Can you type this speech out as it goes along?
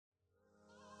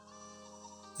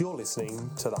You're listening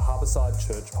to the Harbourside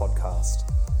Church podcast.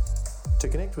 To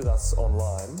connect with us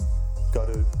online, go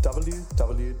to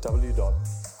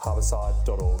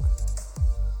www.harbourside.org.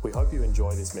 We hope you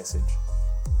enjoy this message.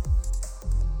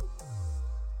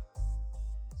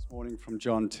 This morning from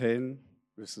John 10,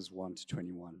 verses 1 to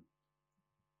 21.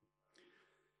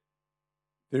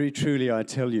 Very truly I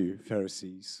tell you,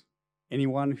 Pharisees,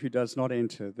 anyone who does not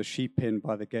enter the sheep pen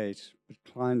by the gate, but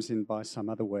climbs in by some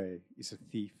other way, is a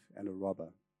thief and a robber.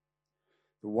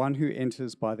 The one who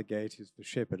enters by the gate is the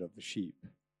shepherd of the sheep.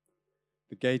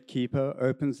 The gatekeeper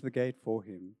opens the gate for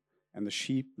him, and the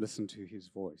sheep listen to his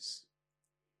voice.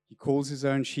 He calls his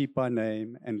own sheep by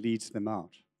name and leads them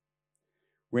out.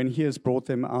 When he has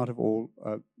brought out all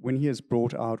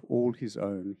his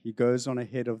own, he goes on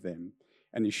ahead of them,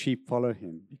 and his sheep follow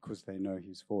him because they know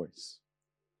his voice.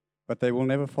 But they will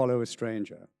never follow a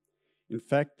stranger. In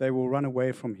fact, they will run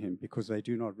away from him because they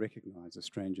do not recognize a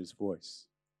stranger's voice.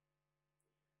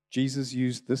 Jesus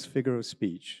used this figure of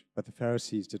speech, but the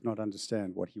Pharisees did not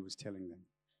understand what he was telling them.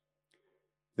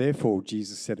 Therefore,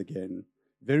 Jesus said again,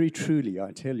 very truly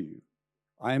I tell you,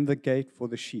 I am the gate for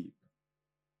the sheep.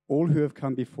 All who have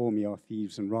come before me are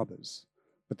thieves and robbers,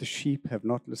 but the sheep have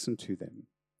not listened to them.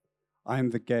 I am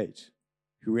the gate.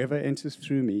 Whoever enters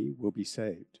through me will be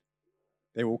saved.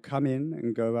 They will come in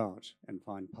and go out and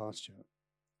find pasture.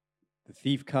 The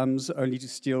thief comes only to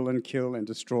steal and kill and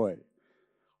destroy.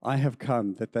 I have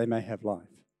come that they may have life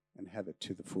and have it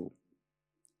to the full.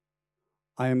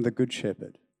 I am the good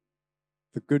shepherd.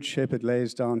 The good shepherd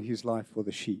lays down his life for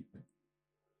the sheep.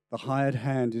 The hired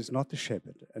hand is not the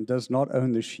shepherd and does not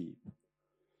own the sheep.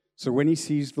 So when he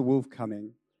sees the wolf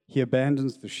coming, he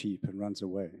abandons the sheep and runs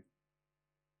away.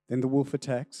 Then the wolf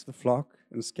attacks the flock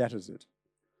and scatters it.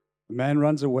 The man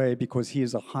runs away because he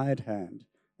is a hired hand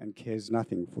and cares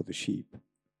nothing for the sheep.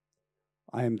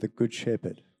 I am the good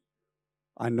shepherd.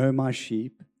 I know my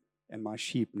sheep, and my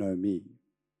sheep know me,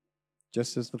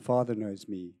 just as the Father knows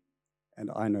me,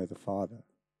 and I know the Father,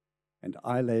 and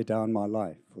I lay down my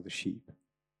life for the sheep.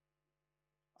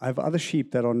 I have other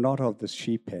sheep that are not of this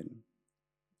sheep pen.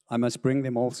 I must bring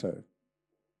them also.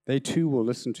 They too will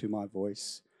listen to my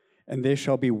voice, and there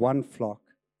shall be one flock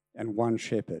and one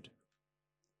shepherd.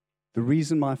 The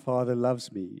reason my Father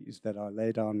loves me is that I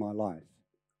lay down my life,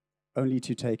 only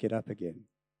to take it up again.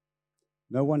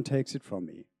 No one takes it from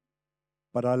me,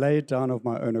 but I lay it down of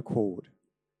my own accord.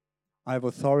 I have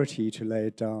authority to lay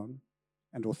it down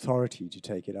and authority to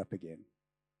take it up again.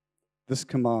 This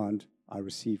command I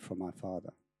received from my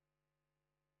Father.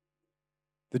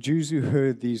 The Jews who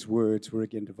heard these words were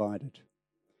again divided.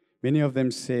 Many of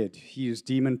them said, he is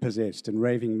demon-possessed and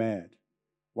raving mad.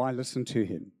 Why listen to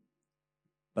him?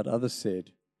 But others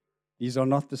said, these are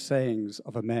not the sayings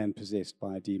of a man possessed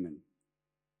by a demon.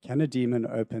 Can a demon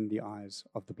open the eyes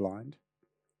of the blind?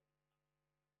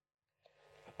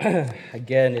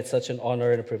 Again, it's such an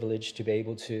honor and a privilege to be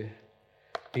able to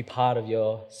be part of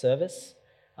your service,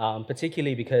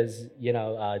 particularly because,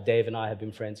 Dave and I have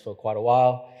been friends for quite a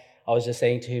while. I was just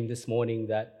saying to him this morning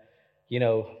that,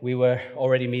 we were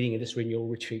already meeting in this renewal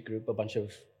retreat group, a bunch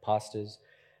of pastors,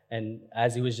 and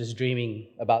as he was just dreaming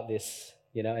about this,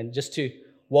 and just to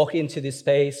walk into this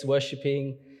space,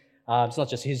 worshiping, it's not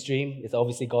just his dream, it's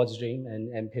obviously God's dream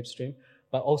and Pip's dream,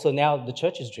 but also now the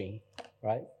church's dream,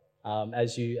 right?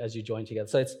 As you join together.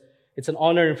 So it's an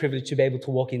honor and privilege to be able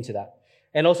to walk into that.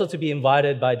 And also to be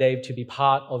invited by Dave to be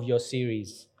part of your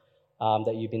series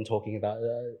that you've been talking about,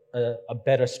 a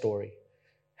better story.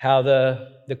 How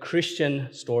the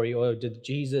Christian story or the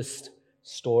Jesus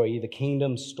story, the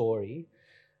kingdom story,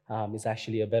 is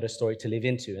actually a better story to live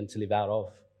into and to live out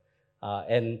of.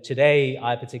 And today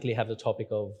I particularly have the topic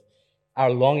of our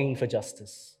longing for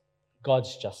justice,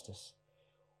 God's justice.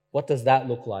 What does that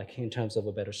look like in terms of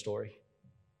a better story?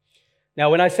 Now,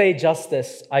 when I say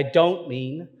justice, I don't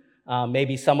mean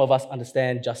maybe some of us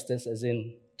understand justice as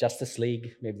in Justice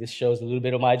League. Maybe this shows a little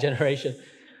bit of my generation.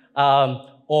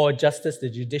 Or justice, the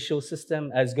judicial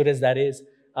system, as good as that is.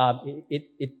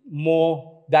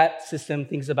 That system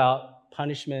thinks about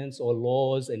punishments or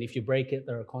laws, and if you break it,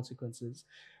 there are consequences.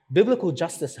 Biblical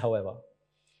justice, however,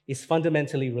 is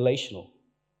fundamentally relational.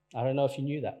 I don't know if you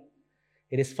knew that.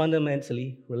 It is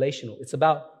fundamentally relational. It's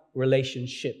about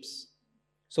relationships.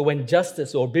 So when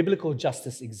justice or biblical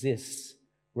justice exists,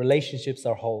 relationships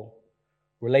are whole.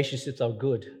 Relationships are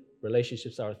good.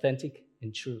 Relationships are authentic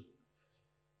and true.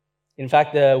 In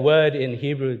fact, the word in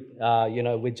Hebrew,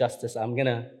 with justice, I'm going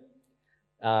to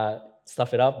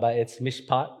stuff it up, but it's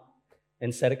mishpat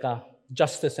and tzedakah,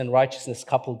 justice and righteousness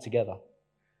coupled together.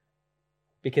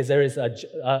 Because there is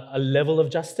a level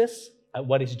of justice,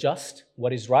 what is just,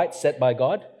 what is right, set by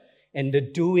God, and the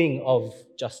doing of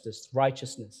justice,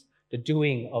 righteousness, the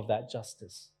doing of that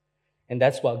justice. And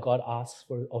that's what God asks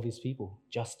for of his people,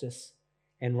 justice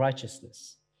and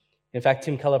righteousness. In fact,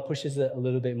 Tim Keller pushes it a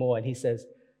little bit more, and he says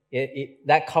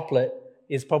that couplet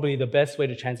is probably the best way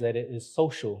to translate it is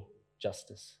social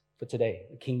justice for today,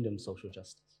 a kingdom social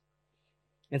justice.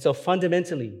 And so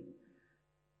fundamentally,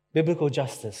 biblical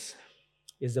justice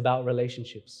is about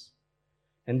relationships.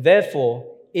 And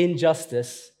therefore,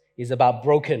 injustice is about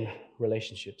broken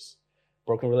relationships.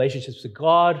 Broken relationships with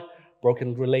God,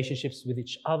 broken relationships with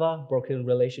each other, broken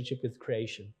relationship with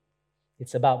creation.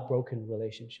 It's about broken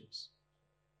relationships.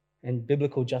 And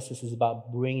biblical justice is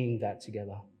about bringing that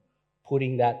together,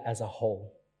 putting that as a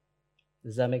whole.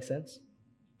 Does that make sense?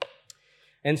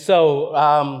 And so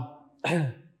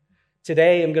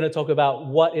today I'm going to talk about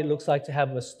what it looks like to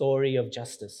have a story of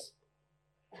justice,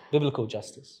 biblical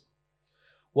justice.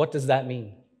 What does that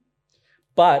mean?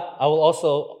 But I will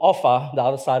also offer the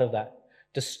other side of that,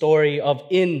 the story of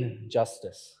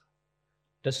injustice,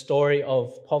 the story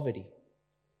of poverty.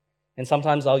 And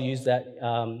sometimes I'll use that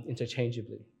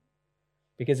interchangeably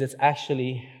because it's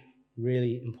actually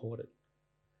really important.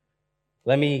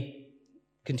 Let me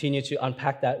continue to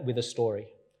unpack that with a story.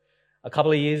 A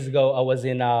couple of years ago, I was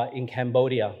in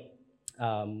Cambodia,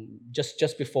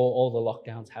 just before all the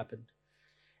lockdowns happened.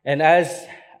 And as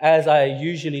I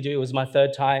usually do, it was my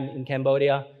third time in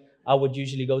Cambodia, I would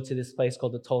usually go to this place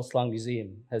called the Tuol Sleng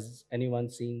Museum. Has anyone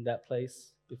seen that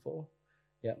place before?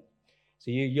 Yeah. So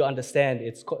you understand,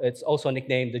 it's also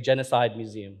nicknamed the Genocide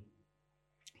Museum.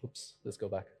 Oops, let's go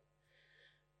back.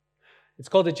 It's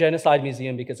called the Genocide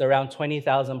Museum because around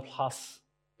 20,000 plus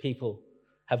people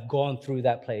have gone through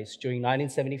that place during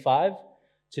 1975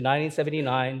 to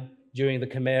 1979 during the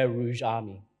Khmer Rouge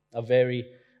Army, a very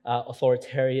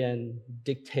authoritarian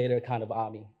dictator kind of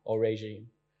army or regime.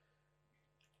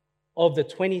 Of the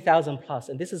 20,000 plus,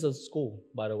 and this is a school,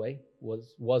 by the way,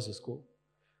 was a school.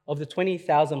 Of the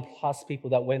 20,000 plus people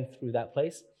that went through that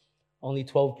place, only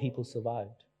 12 people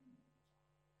survived.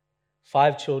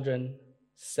 5 children,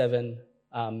 7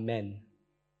 men.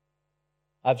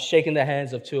 I've shaken the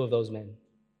hands of 2 of those men.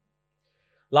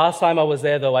 Last time I was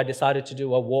there, though, I decided to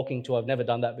do a walking tour. I've never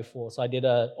done that before, so I did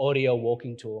an audio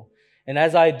walking tour. And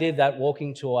as I did that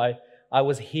walking tour, I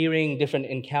was hearing different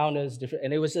encounters,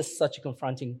 and it was just such a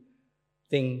confronting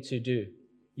thing to do.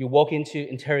 You walk into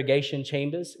interrogation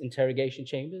chambers,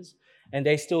 and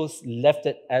they still left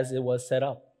it as it was set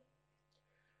up.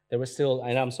 There were still,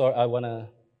 and I'm sorry, I want to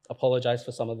apologize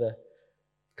for some of the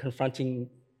confronting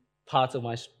parts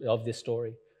of this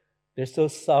story. There's still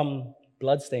some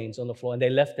bloodstains on the floor, and they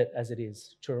left it as it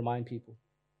is to remind people.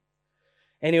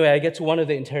 Anyway, I get to one of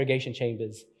the interrogation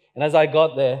chambers, and as I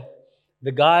got there,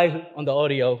 the guy on the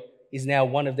audio is now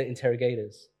one of the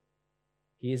interrogators.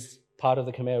 He is part of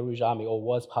the Khmer Rouge Army, or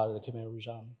was part of the Khmer Rouge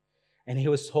Army. And he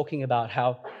was talking about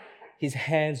how his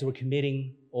hands were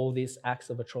committing all these acts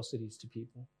of atrocities to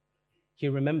people. He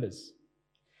remembers.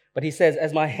 But he says,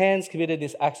 as my hands committed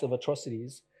these acts of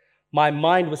atrocities, my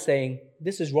mind was saying,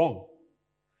 this is wrong.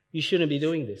 You shouldn't be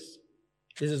doing this.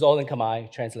 This is all in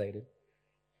Khmer, translated.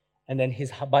 And then his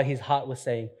heart was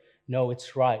saying, no,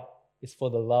 it's right. It's for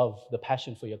the love, the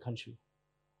passion for your country,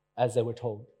 as they were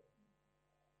told.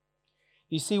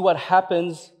 You see what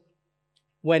happens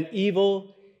when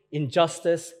evil,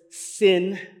 injustice,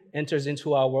 sin enters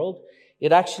into our world?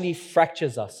 It actually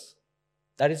fractures us.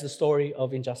 That is the story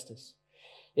of injustice.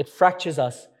 It fractures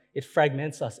us, it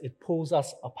fragments us, it pulls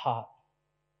us apart.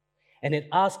 And it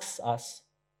asks us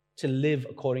to live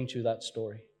according to that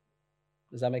story.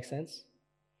 Does that make sense?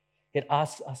 It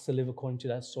asks us to live according to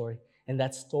that story. And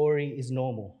that story is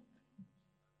normal.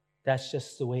 That's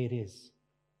just the way it is.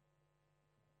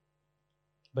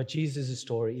 But Jesus'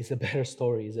 story is a better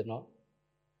story, is it not?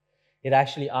 It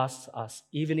actually asks us,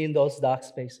 even in those dark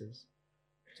spaces,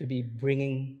 to be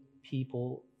bringing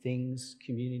people, things,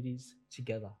 communities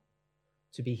together,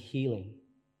 to be healing,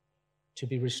 to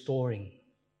be restoring,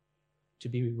 to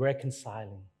be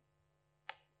reconciling.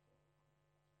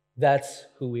 That's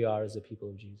who we are as a people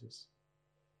of Jesus.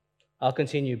 I'll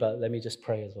continue, but let me just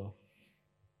pray as well.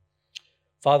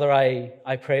 Father,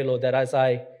 I pray, Lord, that as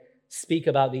I speak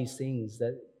about these things,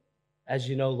 that as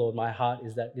you know, Lord, my heart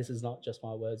is that this is not just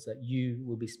my words, that you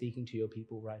will be speaking to your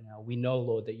people right now. We know,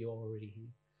 Lord, that you're already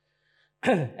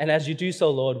here. And as you do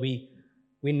so, Lord, we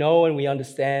know and we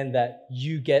understand that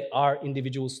you get our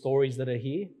individual stories that are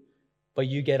here, but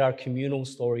you get our communal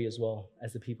story as well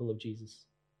as the people of Jesus.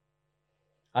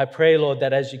 I pray, Lord,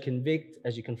 that as you convict,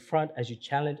 as you confront, as you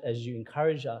challenge, as you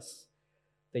encourage us,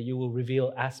 that you will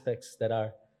reveal aspects that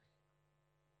are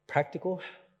practical,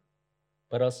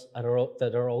 but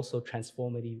that are also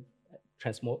transformative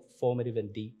transformative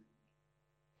and deep.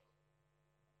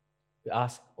 We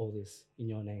ask all this in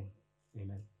your name.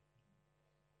 Amen.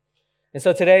 And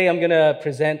so today I'm going to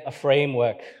present a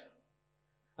framework.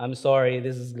 I'm sorry,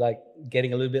 this is like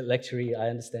getting a little bit lectury, I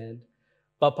understand.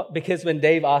 But because when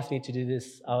Dave asked me to do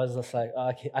this, I was just like,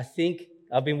 okay, I think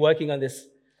I've been working on this,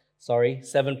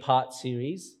 7-part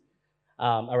series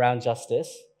around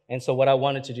justice. And so what I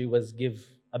wanted to do was give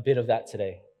a bit of that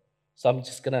today. So I'm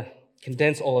just going to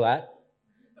condense all of that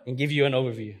and give you an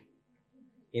overview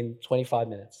in 25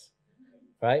 minutes,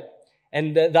 right?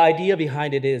 And the idea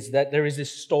behind it is that there is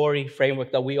this story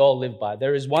framework that we all live by.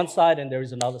 There is one side and there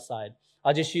is another side.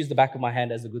 I'll just use the back of my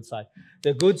hand as the good side.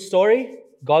 The good story,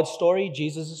 God's story,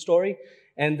 Jesus' story,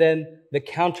 and then the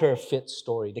counterfeit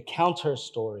story, the counter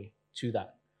story to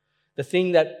that. The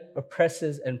thing that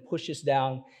oppresses and pushes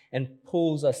down and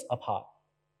pulls us apart.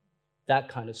 That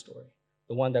kind of story,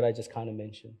 the one that I just kind of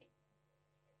mentioned.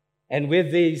 And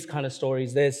with these kind of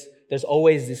stories, there's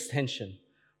always this tension.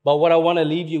 But what I want to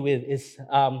leave you with is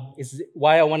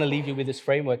why I want to leave you with this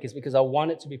framework is because I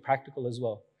want it to be practical as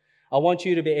well. I want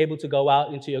you to be able to go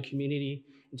out into your community,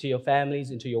 into your families,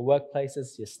 into your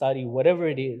workplaces, your study, whatever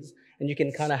it is, and you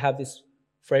can kind of have this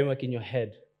framework in your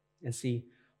head and see,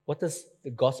 what does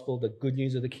the gospel, the good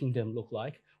news of the kingdom look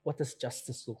like? What does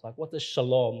justice look like? What does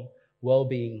shalom,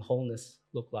 well-being, wholeness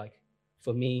look like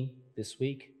for me this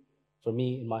week, for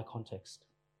me in my context?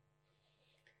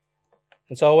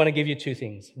 And so I want to give you two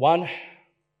things. One,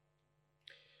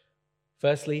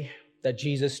 firstly, that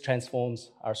Jesus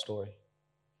transforms our story.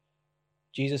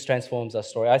 Jesus transforms our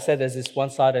story. I said there's this one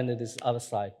side and there's this other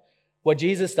side. What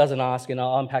Jesus doesn't ask, and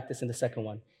I'll unpack this in the second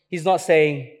one, he's not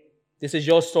saying, this is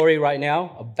your story right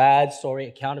now, a bad story,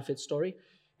 a counterfeit story,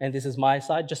 and this is my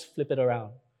side, just flip it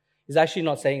around. He's actually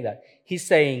not saying that. He's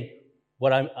saying,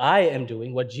 what I am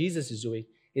doing, what Jesus is doing,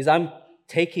 is I'm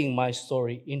taking my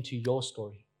story into your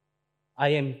story.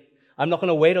 I'm not going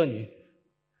to wait on you.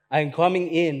 I am coming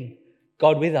in,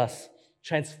 God with us,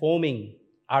 transforming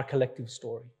our collective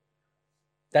story.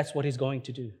 That's what he's going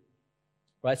to do,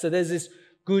 right? So there's this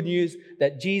good news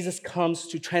that Jesus comes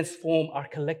to transform our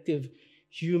collective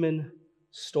human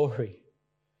story.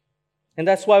 And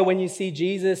that's why when you see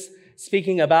Jesus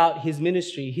speaking about his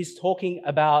ministry, he's talking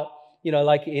about,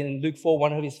 like in Luke 4,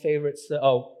 one of his favorite,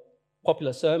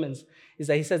 popular sermons, is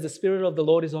that he says, the Spirit of the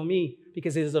Lord is on me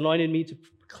because he has anointed me to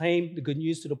proclaim the good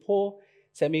news to the poor,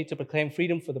 sent me to proclaim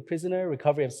freedom for the prisoner,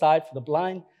 recovery of sight for the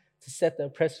blind, to set the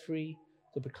oppressed free,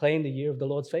 to proclaim the year of the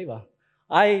Lord's favor.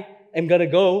 I am going to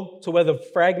go to where the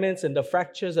fragments and the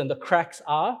fractures and the cracks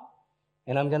are,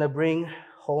 and I'm going to bring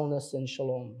wholeness and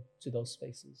shalom to those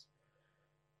spaces.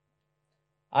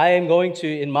 I am going to,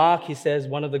 in Mark, he says,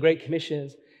 one of the great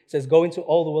commissions, says, go into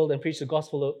all the world and preach the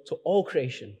gospel to all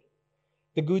creation.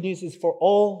 The good news is for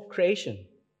all creation.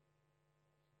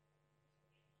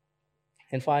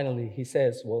 And finally, he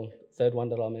says, third one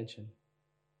that I'll mention.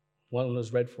 One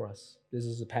was read for us. This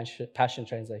is a Passion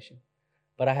translation.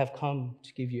 But I have come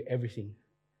to give you everything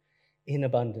in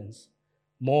abundance,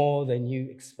 more than you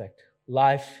expect,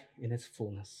 life in its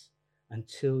fullness,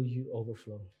 until you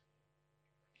overflow.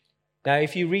 Now,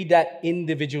 if you read that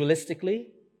individualistically,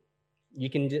 you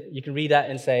can read that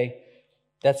and say,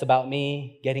 that's about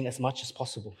me getting as much as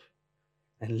possible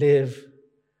and live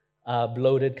a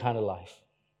bloated kind of life.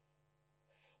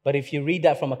 But if you read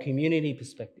that from a community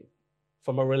perspective,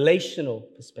 from a relational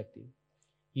perspective,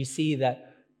 you see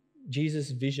that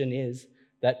Jesus' vision is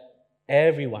that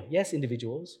everyone, yes,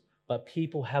 individuals, but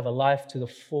people have a life to the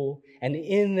full, and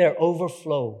in their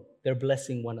overflow, they're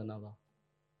blessing one another.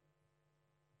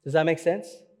 Does that make sense?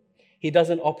 He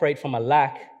doesn't operate from a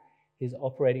lack. He's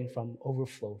operating from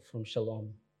overflow, from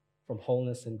shalom, from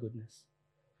wholeness and goodness.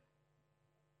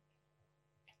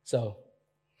 So,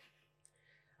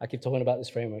 I keep talking about this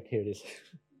framework. Here it is.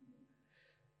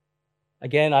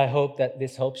 Again, I hope that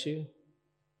this helps you.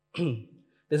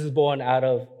 This is born out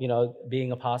of,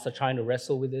 being a pastor, trying to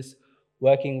wrestle with this,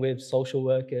 working with social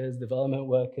workers, development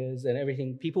workers, and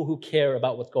everything, people who care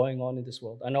about what's going on in this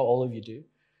world. I know all of you do,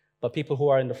 but people who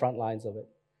are in the front lines of it.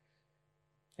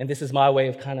 And this is my way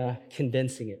of kind of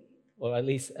condensing it, or at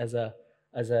least as a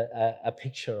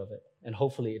picture of it, and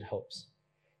hopefully it helps.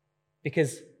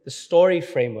 Because the story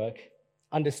framework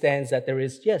understands that there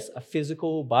is, yes, a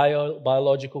physical,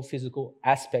 biological, physical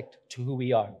aspect to who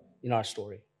we are in our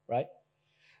story, right?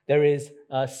 There is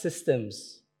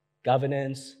systems,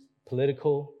 governance,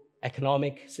 political,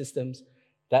 economic systems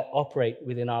that operate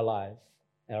within our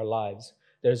lives.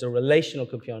 There's a relational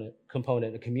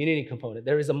component, a community component.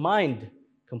 There is a mind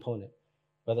component,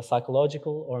 whether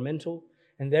psychological or mental.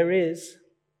 And there is,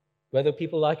 whether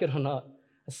people like it or not,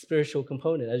 a a spiritual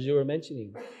component, as you were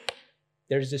mentioning.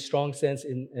 There's this strong sense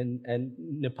in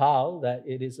Nepal that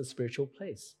it is a spiritual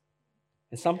place.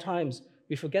 And sometimes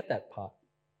we forget that part.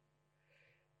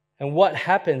 And what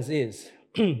happens is,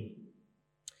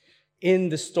 in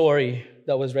the story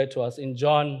that was read to us in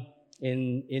John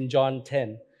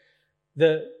 10,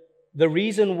 the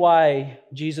reason why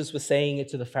Jesus was saying it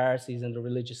to the Pharisees and the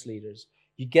religious leaders,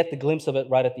 you get the glimpse of it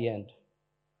right at the end.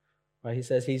 Right? He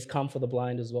says he's come for the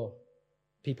blind as well.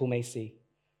 People may see.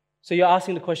 So you're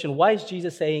asking the question, why is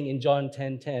Jesus saying in John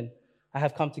 10:10, I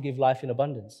have come to give life in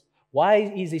abundance? Why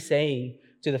is he saying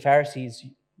to the Pharisees,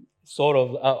 sort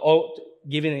of,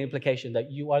 giving an implication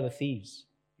that you are the thieves?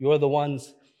 You're the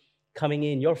ones coming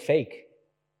in. You're fake.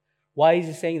 Why is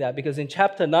he saying that? Because in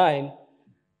chapter 9,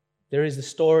 there is the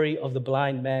story of the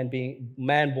blind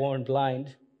man born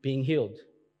blind being healed.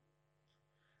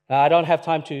 Now, I don't have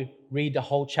time to read the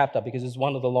whole chapter because it's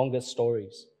one of the longest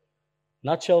stories.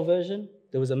 Nutshell version,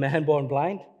 there was a man born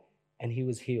blind and he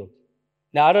was healed.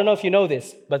 Now, I don't know if you know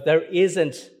this, but there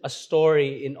isn't a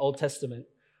story in Old Testament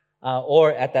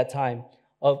or at that time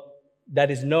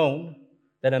that is known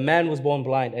that a man was born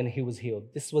blind and he was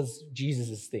healed. This was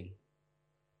Jesus' thing.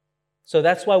 So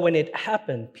that's why when it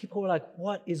happened, people were like,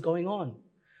 what is going on?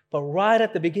 But right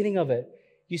at the beginning of it,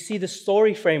 you see the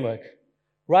story framework.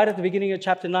 Right at the beginning of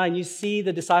chapter 9, you see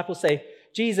the disciples say,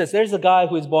 Jesus, there's a guy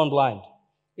who is born blind.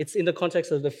 It's in the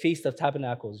context of the Feast of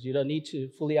Tabernacles. You don't need to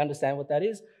fully understand what that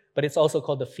is, but it's also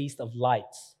called the Feast of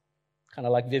Lights, kind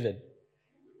of like Vivid,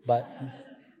 but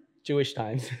Jewish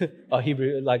times, or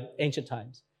Hebrew, like ancient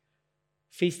times.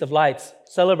 Feast of Lights,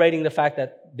 celebrating the fact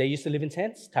that they used to live in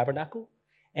tents, tabernacle,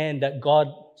 and that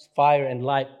God's fire and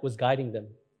light was guiding them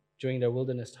during their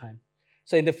wilderness time.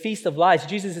 So in the Feast of Lights,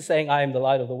 Jesus is saying, I am the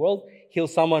light of the world, heal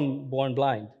someone born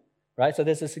blind, right? So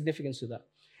there's a significance to that.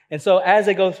 And so as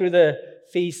they go through the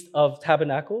Feast of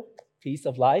Tabernacle, Feast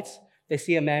of Lights, they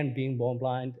see a man being born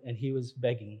blind and he was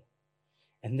begging.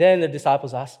 And then the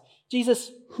disciples ask,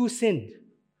 Jesus, who sinned?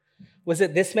 Was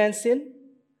it this man's sin?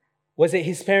 Was it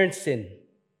his parents' sin?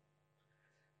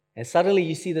 And suddenly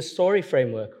you see the story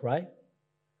framework, right?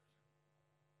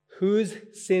 Whose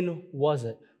sin was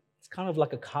it? It's kind of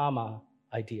like a karma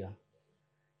idea.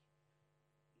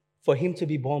 For him to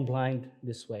be born blind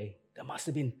this way, there must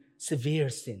have been severe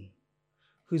sin.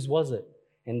 Whose was it?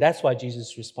 And that's why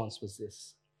Jesus' response was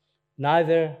this.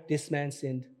 Neither this man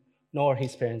sinned, nor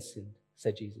his parents sinned,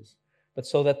 said Jesus. But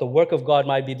so that the work of God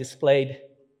might be displayed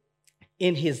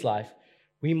in his life,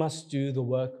 we must do the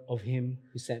work of him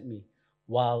who sent me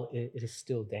while it is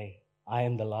still day. I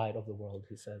am the light of the world,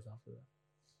 he says after that.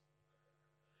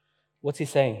 What's he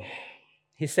saying?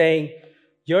 He's saying,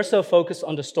 you're so focused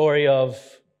on the story of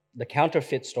the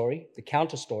counterfeit story, the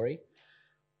counter story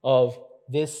of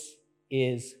this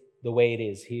is the way it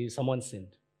is. Someone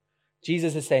sinned.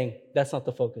 Jesus is saying that's not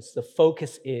the focus. The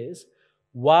focus is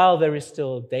while there is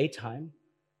still daytime,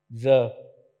 the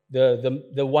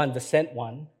sent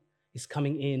one is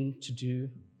coming in to do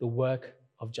the work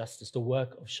of justice, the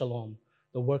work of shalom,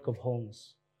 the work of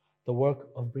wholeness, the work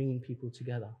of bringing people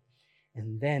together.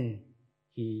 And then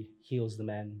he heals the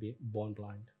man born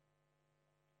blind.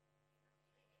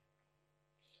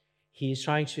 He is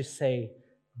trying to say,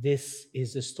 this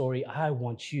is the story I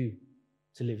want you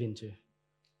to live into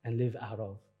and live out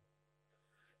of.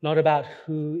 Not about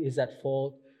who is at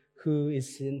fault, who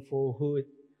is sinful,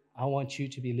 I want you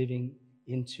to be living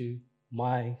into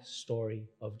my story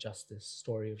of justice,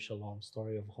 story of shalom,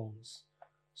 story of wholeness,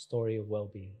 story of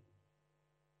well-being.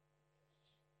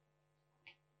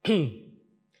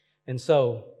 And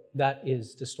so that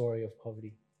is the story of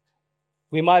poverty.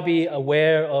 We might be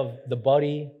aware of the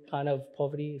body kind of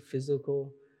poverty,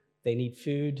 physical. They need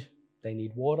food, they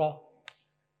need water,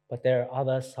 but there are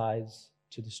other sides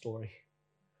to the story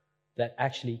that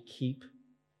actually keep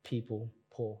people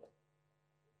poor.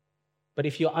 But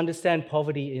if you understand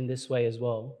poverty in this way as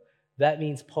well, that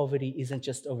means poverty isn't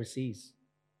just overseas.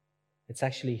 It's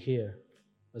actually here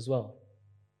as well.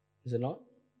 Is it not?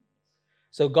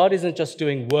 So God isn't just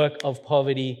doing work of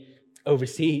poverty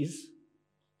overseas.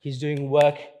 He's doing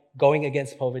work going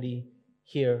against poverty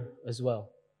here as well.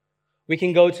 We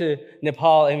can go to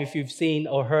Nepal, and if you've seen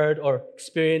or heard or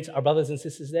experienced our brothers and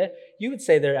sisters there, you would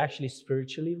say they're actually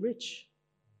spiritually rich.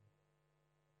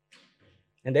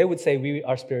 And they would say we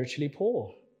are spiritually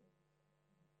poor.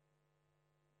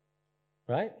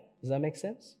 Right? Does that make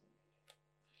sense?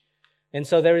 And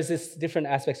so there is this different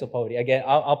aspects of poverty. Again,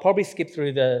 I'll probably skip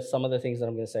through some of the things that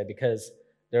I'm going to say because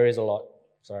there is a lot.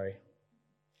 Sorry.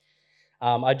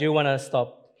 I do want to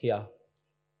stop here.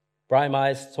 Brian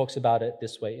Myers talks about it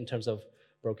this way in terms of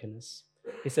brokenness.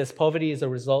 He says poverty is a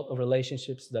result of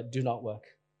relationships that do not work.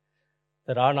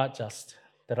 that are not just,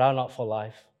 that are not for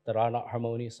life, that are not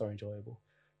harmonious or enjoyable.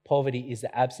 Poverty is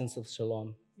the absence of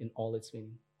shalom in all its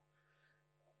meaning.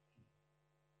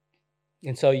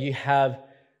 And so you have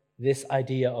this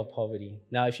idea of poverty.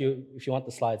 Now, if you want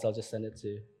the slides, I'll just send it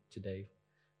to Dave.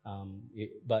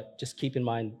 But just keep in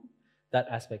mind that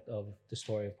aspect of the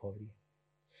story of poverty.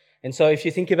 And so if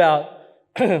you think about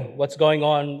what's going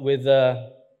on with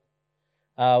the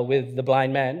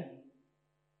blind man,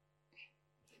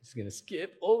 he's going to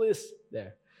skip all this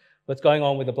there. What's going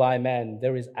on with the blind man?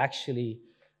 There is actually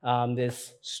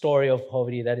this story of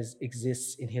poverty that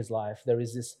exists in his life. There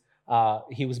is this,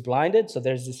 he was blinded, so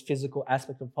there's this physical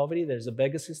aspect of poverty. There's a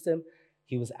beggar system.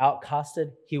 He was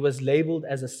outcasted. He was labeled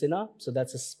as a sinner, so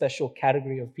that's a special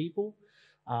category of people.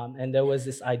 And there was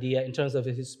this idea in terms of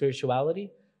his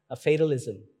spirituality, a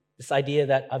fatalism, this idea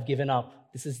that I've given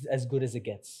up. This is as good as it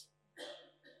gets.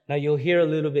 Now, you'll hear in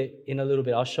a little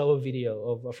bit, I'll show a video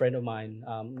of a friend of mine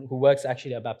who works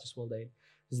actually at Baptist World Aid,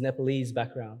 his Nepalese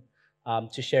background,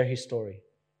 to share his story.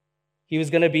 He was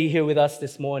going to be here with us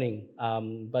this morning,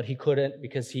 but he couldn't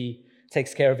because he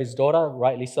takes care of his daughter,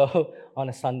 rightly so, on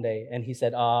a Sunday. And he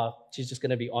said, she's just going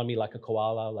to be on me like a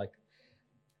koala.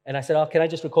 And I said, can I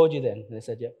just record you then? And they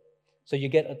said, yep. So you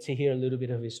get to hear a little bit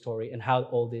of his story and how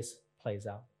all this plays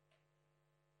out.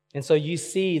 And so you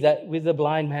see that with the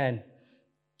blind man,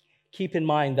 keep in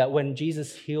mind that when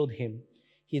Jesus healed him,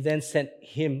 he then sent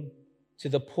him to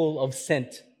the pool of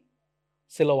scent,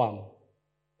 Siloam.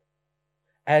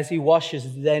 As he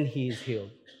washes, then he is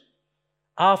healed.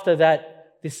 After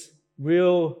that, this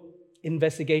real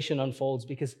investigation unfolds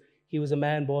because he was a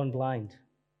man born blind.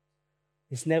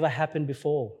 This never happened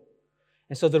before.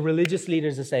 And so the religious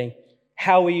leaders are saying,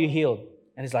 how were you healed?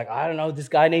 And he's like, I don't know, this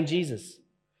guy named Jesus.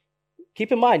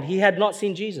 Keep in mind, he had not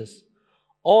seen Jesus.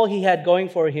 All he had going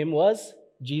for him was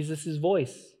Jesus'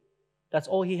 voice. That's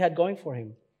all he had going for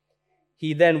him.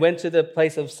 He then went to the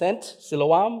place of scent,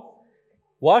 Siloam,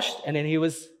 washed, and then he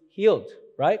was healed,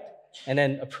 right? And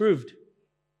then approved.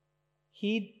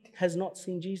 He has not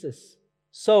seen Jesus.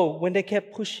 So when they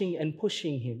kept pushing and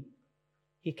pushing him,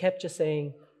 he kept just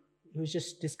saying, it was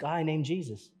just this guy named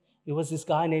Jesus. It was this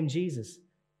guy named Jesus.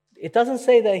 It doesn't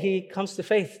say that he comes to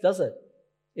faith, does it?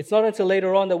 It's not until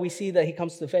later on that we see that he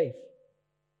comes to faith,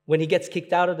 when he gets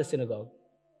kicked out of the synagogue.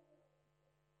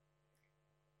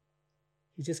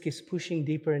 He just keeps pushing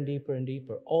deeper and deeper and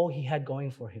deeper. All he had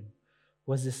going for him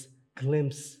was this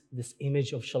glimpse, this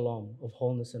image of shalom, of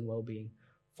wholeness and well-being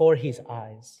for his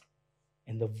eyes,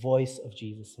 and the voice of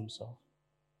Jesus himself.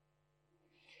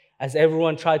 As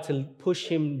everyone tried to push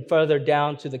him further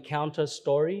down to the counter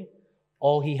story,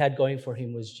 all he had going for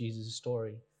him was Jesus'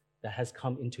 story that has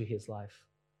come into his life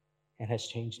and has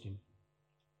changed him.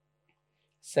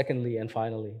 Secondly and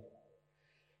finally,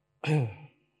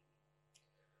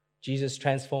 Jesus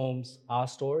transforms our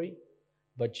story,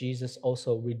 but Jesus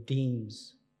also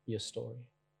redeems your story.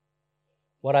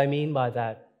 What I mean by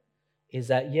that is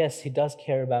that, yes, he does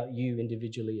care about you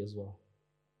individually as well,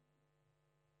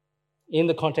 in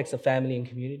the context of family and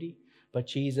community, but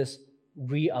Jesus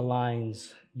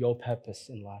realigns your purpose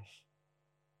in life.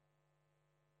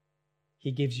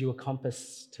 He gives you a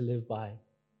compass to live by.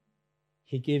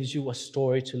 He gives you a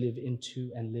story to live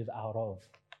into and live out of.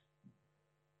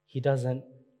 He doesn't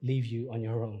leave you on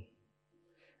your own.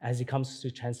 As he comes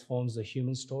to transform the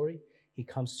human story, he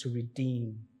comes to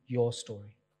redeem your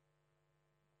story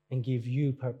and give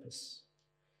you purpose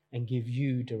and give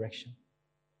you direction,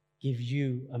 give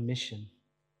you a mission.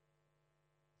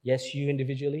 Yes, you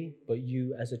individually, but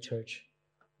you as a church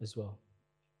as well.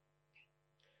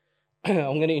 I'm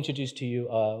going to introduce to you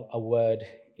a word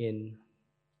in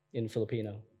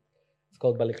Filipino. It's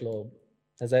called balikloob.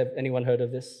 Has anyone heard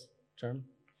of this term?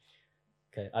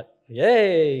 Okay.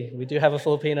 Yay! We do have a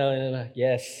Filipino.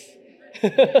 Yes.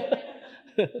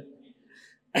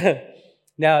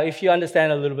 Now, if you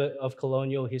understand a little bit of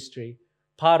colonial history,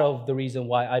 part of the reason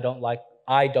why I don't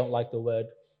like the word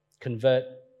convert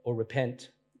or repent,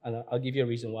 and I'll give you a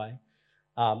reason why,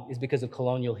 is because of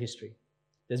colonial history.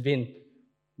 There's been,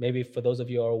 maybe for those of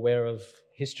you who are aware of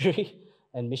history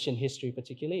and mission history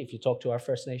particularly, if you talk to our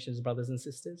First Nations brothers and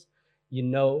sisters, you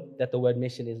know that the word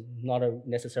mission is not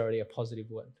necessarily a positive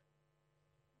word.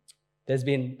 There's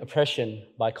been oppression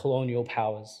by colonial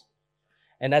powers.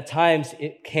 And at times,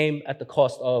 it came at the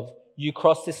cost of, you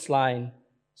cross this line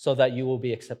so that you will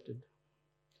be accepted.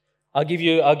 I'll give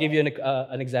you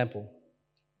an example.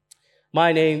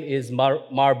 My name is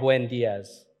Marbuen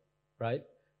Diaz, right?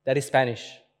 That is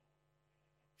Spanish.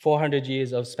 400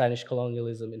 years of Spanish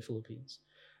colonialism in Philippines.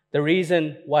 The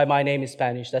reason why my name is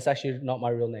Spanish, that's actually not my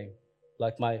real name,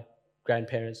 like my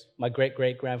grandparents, my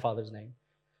great-great-grandfather's name.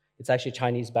 It's actually a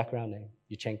Chinese background name,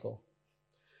 Yuchenko.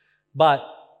 But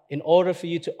in order for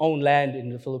you to own land in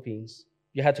the Philippines,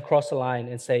 you had to cross the line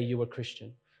and say you were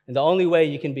Christian. And the only way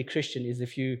you can be Christian is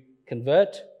if you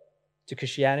convert to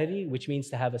Christianity, which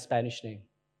means to have a Spanish name.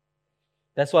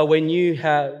 That's why when you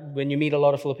meet a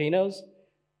lot of Filipinos,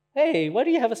 hey, why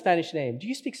do you have a Spanish name? Do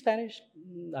you speak Spanish?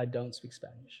 I don't speak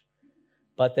Spanish.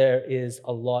 But there is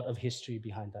a lot of history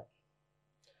behind that.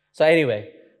 So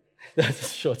anyway, that's a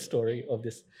short story of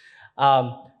this.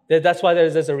 That's why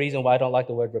there's a reason why I don't like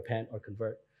the word repent or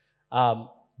convert.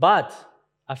 But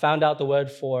I found out the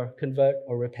word for convert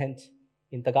or repent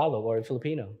in Tagalog or in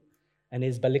Filipino, and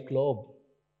it's balik loob.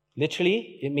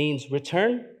 Literally, it means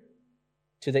return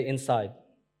to the inside.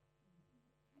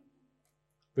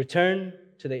 Return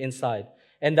to the inside.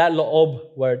 And that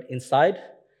loob word, inside,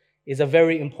 is a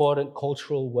very important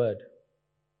cultural word.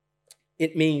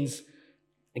 It means,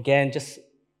 again, just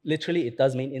literally, it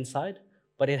does mean inside,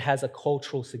 but it has a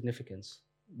cultural significance.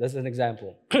 There's an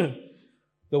example.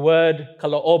 The word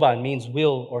kalooban means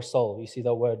will or soul. You see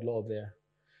the word loob there.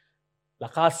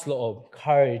 Lakas loob,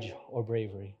 courage or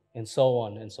bravery, and so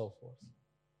on and so forth.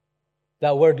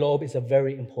 That word loob is a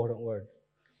very important word.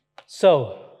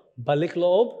 So, balik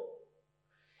loob,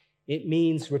 it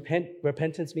means,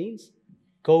 repentance means,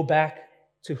 go back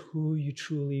to who you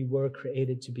truly were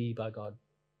created to be by God.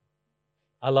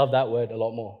 I love that word a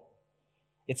lot more.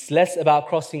 It's less about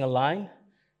crossing a line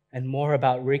and more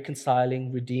about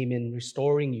reconciling, redeeming,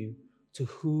 restoring you to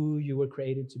who you were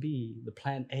created to be, the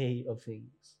plan A of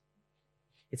things.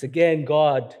 It's again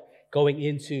God going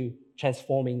into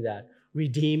transforming that,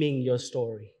 redeeming your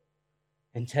story,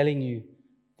 and telling you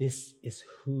this is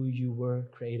who you were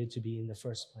created to be in the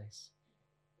first place.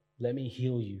 Let me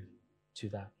heal you to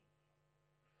that.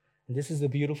 And this is the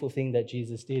beautiful thing that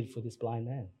Jesus did for this blind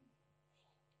man.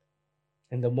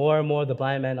 And the more and more the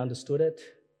blind man understood it,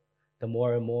 the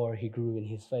more and more he grew in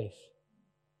his faith.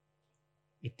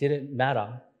 It didn't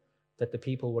matter that the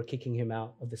people were kicking him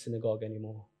out of the synagogue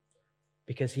anymore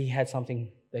because he had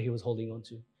something that he was holding on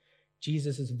to.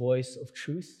 Jesus' voice of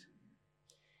truth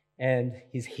and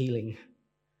his healing.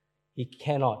 He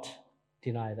cannot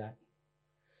deny that.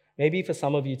 Maybe for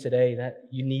some of you today that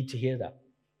you need to hear that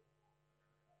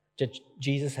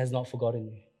Jesus has not forgotten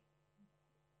you.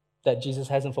 That Jesus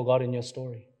hasn't forgotten your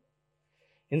story.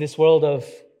 In this world of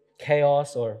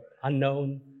chaos or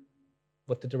unknown,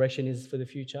 what the direction is for the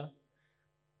future,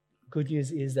 good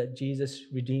news is that Jesus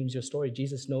redeems your story.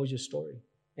 Jesus knows your story,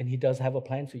 and he does have a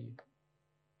plan for you,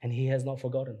 and he has not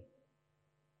forgotten.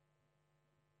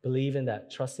 Believe in that.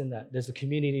 Trust in that. There's a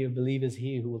community of believers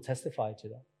here who will testify to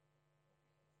that,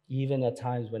 even at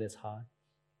times when it's hard.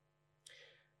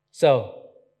 So,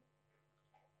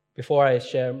 before I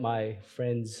share my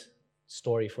friend's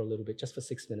story for a little bit, just for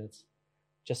 6 minutes,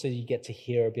 just so you get to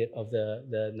hear a bit of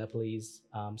the Nepalese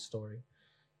story.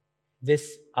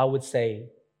 This, I would say,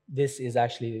 this is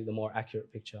actually the more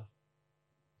accurate picture.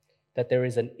 That there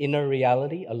is an inner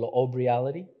reality, a loob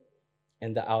reality,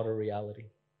 and the outer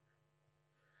reality.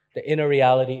 The inner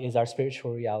reality is our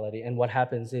spiritual reality, and what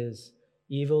happens is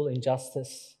evil,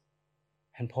 injustice,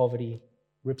 and poverty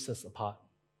rips us apart.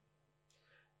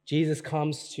 Jesus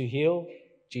comes to heal.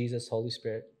 Jesus, Holy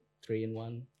Spirit, 3 in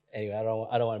 1. Anyway, I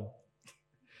don't want to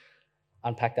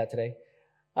unpack that today.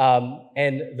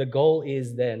 And the goal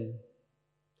is then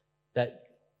that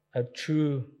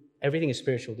everything is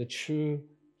spiritual. The true,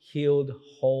 healed,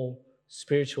 whole,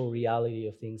 spiritual reality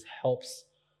of things helps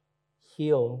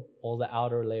heal all the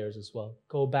outer layers as well.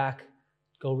 Go back,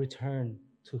 go return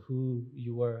to who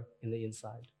you were in the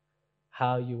inside,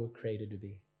 how you were created to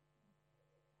be.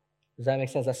 Does that make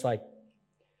sense? That's like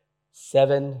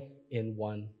 7 in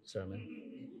 1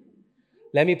 sermon.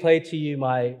 Let me play to you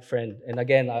my friend. And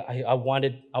again, I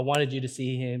wanted you to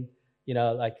see him,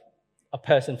 like a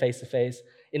person face to face.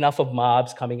 Enough of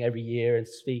mobs coming every year and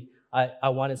speak. I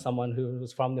wanted someone who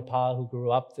was from Nepal, who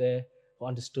grew up there, who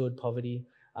understood poverty.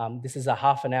 This is a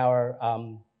half an hour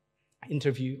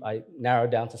interview. I narrowed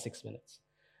down to 6 minutes.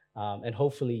 And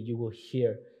hopefully you will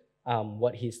hear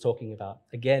what he's talking about.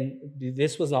 Again,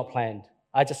 this was not planned.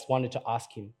 I just wanted to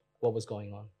ask him what was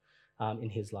going on in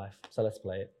his life. So let's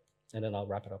play it, and then I'll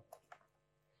wrap it up.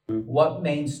 What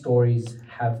main stories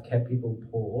have kept people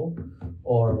poor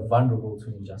or vulnerable to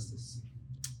injustice?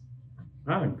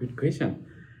 Good question.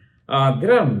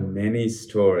 There are many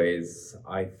stories,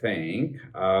 I think,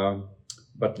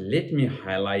 but let me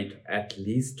highlight at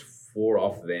least 4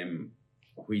 of them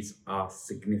which are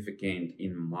significant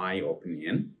in my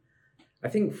opinion. I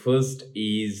think first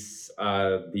is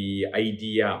the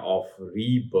idea of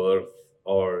rebirth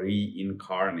or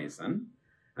reincarnation.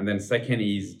 And then second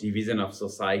is division of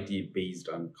society based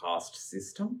on caste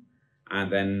system.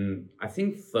 And then I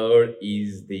think third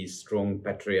is the strong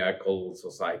patriarchal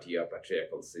society or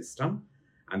patriarchal system.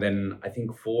 And then I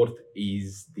think fourth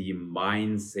is the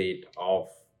mindset of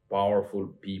powerful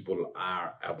people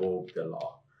are above the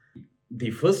law.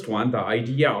 The first one, the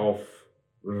idea of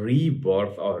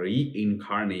rebirth or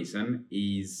reincarnation,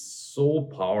 is so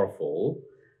powerful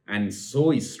and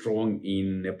so strong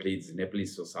in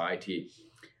Nepalese society.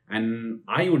 And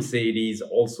I would say it is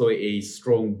also a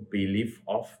strong belief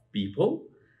of people.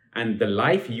 And the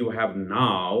life you have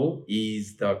now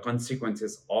is the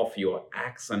consequences of your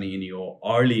action in your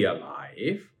earlier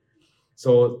life.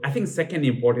 So I think second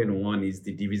important one is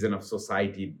the division of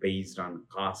society based on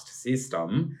caste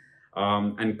system.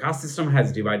 And caste system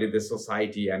has divided the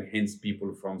society, and hence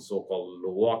people from so-called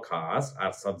lower caste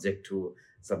are subject to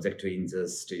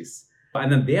injustice.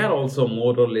 And then they are also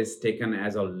more or less taken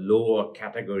as a lower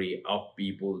category of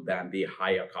people than the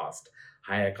higher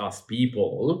caste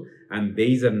people. And there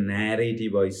is a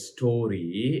narrative or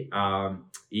story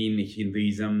in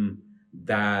Hinduism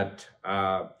that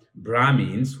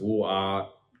Brahmins, who are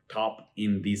top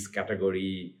in this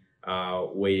category,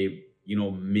 were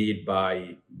made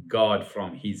by God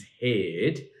from his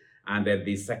head. And then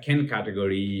the second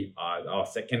category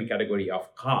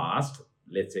of caste,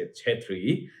 let's say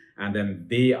Kshetri, and then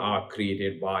they are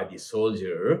created by the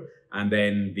soldier. And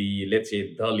then the, let's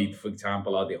say, Dalit, for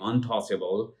example, or the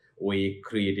untouchable, were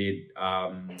created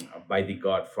by the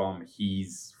God from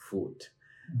his foot.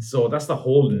 So that's the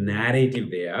whole narrative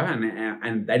there,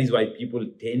 and that is why people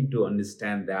tend to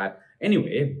understand that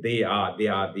anyway they are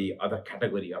the other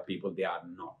category of people. They are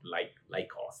not like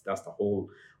us. That's the whole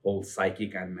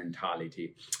psychic and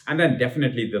mentality. And then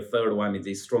definitely the third one is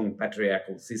a strong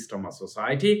patriarchal system of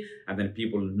society, and then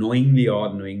people knowingly or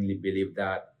unknowingly believe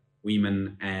that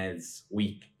women as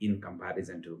weak in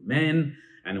comparison to men,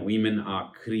 and women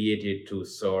are created to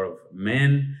serve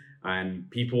men. And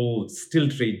people still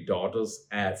treat daughters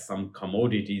as some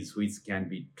commodities which can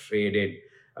be traded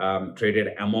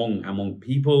among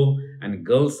people, and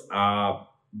girls are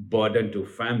burden to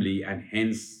family, and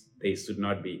hence they should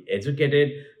not be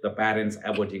educated. The parents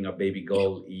aborting a baby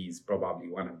girl is probably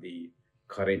one of the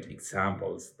current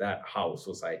examples that how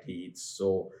society is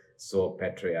so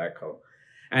patriarchal.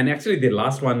 And actually the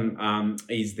last one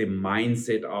is the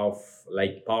mindset of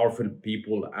like powerful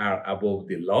people are above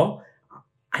the law.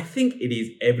 I think it is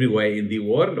everywhere in the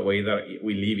world, whether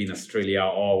we live in Australia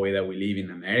or whether we live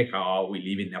in America or we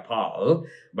live in Nepal.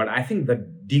 But I think the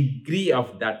degree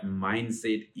of that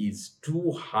mindset is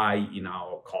too high in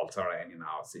our culture and in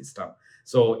our system.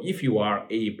 So if you are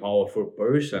a powerful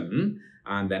person,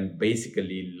 and then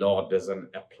basically law doesn't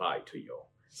apply to you.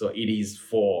 So it is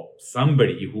for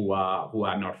somebody who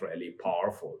are not really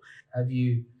powerful. Have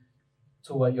you,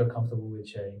 to what you're comfortable with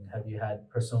sharing, have you had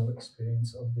personal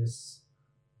experience of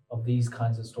these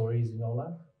kinds of stories in your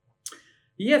life?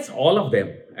 Yes, all of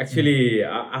them. Actually,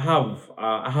 I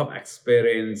have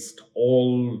experienced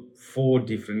all 4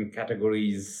 different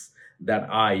categories that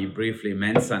I briefly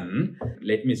mentioned.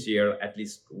 Let me share at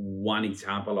least one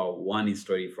example or one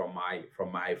story from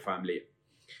my family.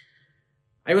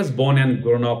 I was born and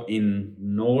grown up in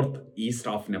northeast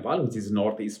of Nepal, which is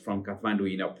northeast from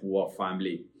Kathmandu, in a poor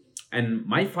family. And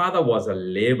my father was a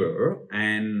laborer,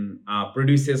 and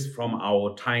produces from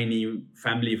our tiny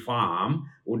family farm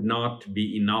would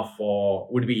be enough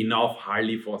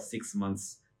hardly for 6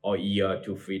 months or a year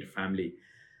to feed family.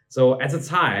 So as a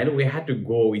child, we had to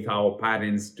go with our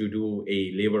parents to do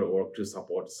a labor work to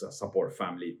support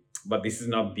family. But this is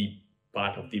not the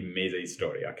part of the major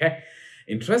story, okay?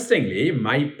 Interestingly,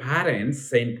 my parents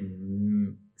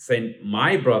sent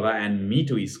my brother and me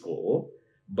to school,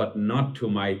 but not to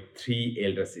my 3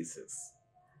 elder sisters.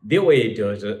 They were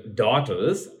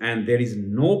daughters, and there is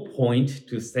no point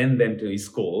to send them to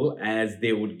school as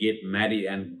they would get married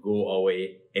and go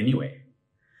away anyway.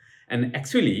 And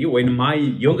actually, when my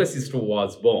younger sister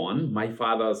was born, my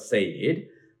father said,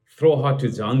 throw her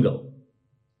to jungle,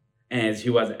 as he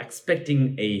was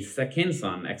expecting a second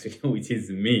son, actually, which is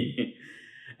me.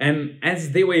 And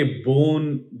as they were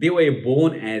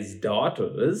born as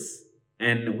daughters,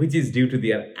 and which is due to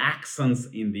their actions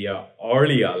in their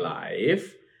earlier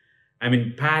life. I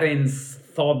mean, parents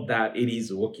thought that it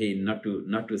is okay not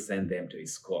to send them to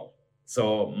school.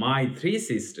 So my 3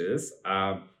 sisters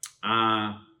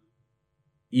are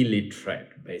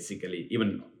illiterate, basically,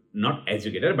 even not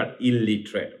educated, but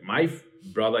illiterate. My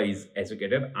brother is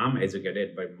educated, I'm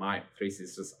educated, but my 3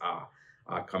 sisters are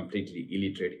completely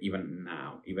illiterate even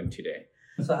now, even today.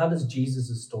 So how does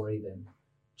Jesus' story then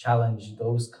challenge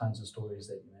those kinds of stories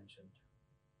that you mentioned?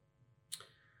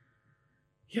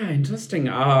 Yeah, interesting.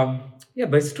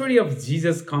 The story of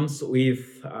Jesus comes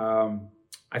with,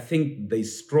 I think, the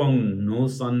strong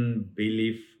notion,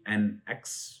 belief, and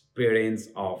experience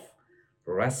of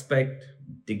respect,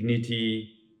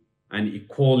 dignity, and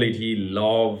equality,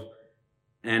 love,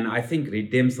 and I think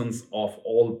redemptions of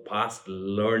all past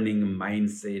learning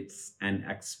mindsets and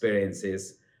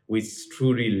experiences which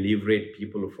truly liberate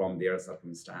people from their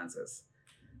circumstances.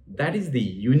 That is the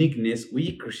uniqueness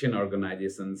we Christian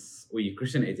organizations, we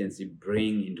Christian agency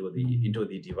bring into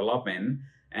the development.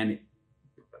 And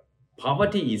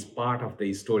poverty is part of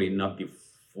the story, not the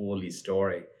full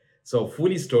story. So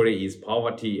full story is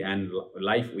poverty and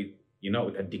life with,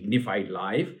 with a dignified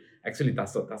life. Actually,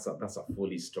 that's a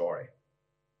full story.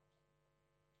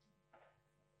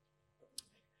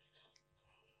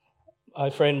 My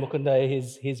friend Mukunda,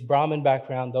 his Brahmin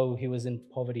background, though he was in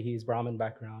poverty, his Brahmin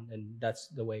background, and that's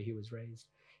the way he was raised.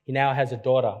 He now has a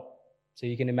daughter. So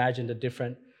you can imagine the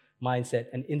different mindset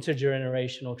and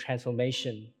intergenerational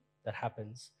transformation that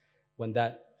happens when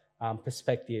that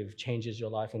perspective changes your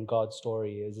life and God's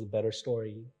story is a better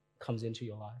story comes into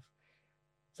your life.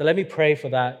 So let me pray for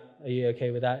that. Are you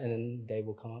okay with that? And then Dave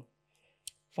will come up.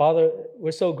 Father,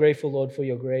 we're so grateful, Lord, for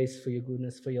your grace, for your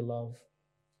goodness, for your love.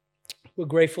 We're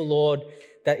grateful, Lord,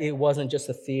 that it wasn't just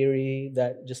a theory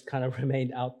that just kind of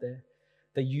remained out there,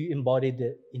 that you embodied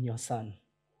it in your Son,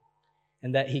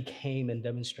 and that he came and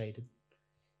demonstrated,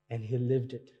 and he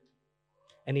lived it,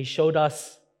 and he showed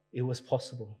us it was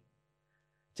possible.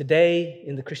 Today,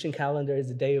 in the Christian calendar, is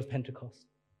the day of Pentecost,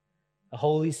 the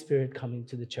Holy Spirit coming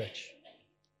to the church.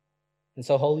 And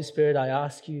so, Holy Spirit, I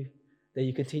ask you that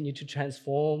you continue to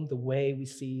transform the way we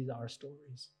see our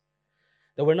stories,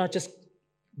 that we're not just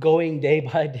going day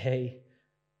by day,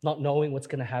 not knowing what's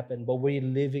going to happen, but we're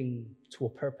living to a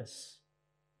purpose,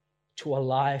 to a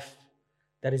life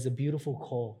that is a beautiful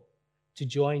call to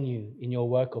join you in your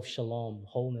work of shalom,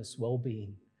 wholeness,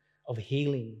 well-being, of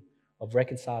healing, of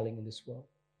reconciling in this world.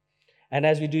 And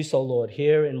as we do so, Lord,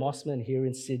 here in Mosman, here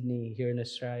in Sydney, here in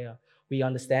Australia, we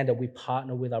understand that we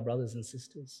partner with our brothers and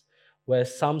sisters, where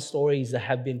some stories that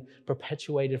have been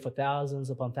perpetuated for thousands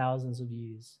upon thousands of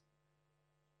years,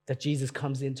 that Jesus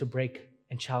comes in to break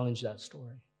and challenge that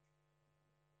story.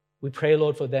 We pray,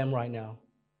 Lord, for them right now,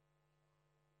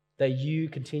 that you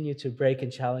continue to break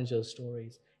and challenge those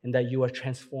stories, and that you are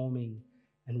transforming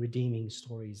and redeeming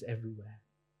stories everywhere,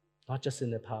 not just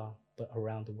in Nepal, but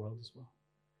around the world as well.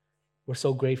 We're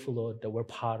so grateful, Lord, that we're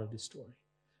part of this story.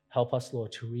 Help us,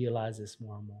 Lord, to realize this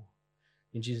more and more.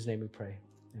 In Jesus' name we pray.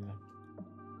 Amen.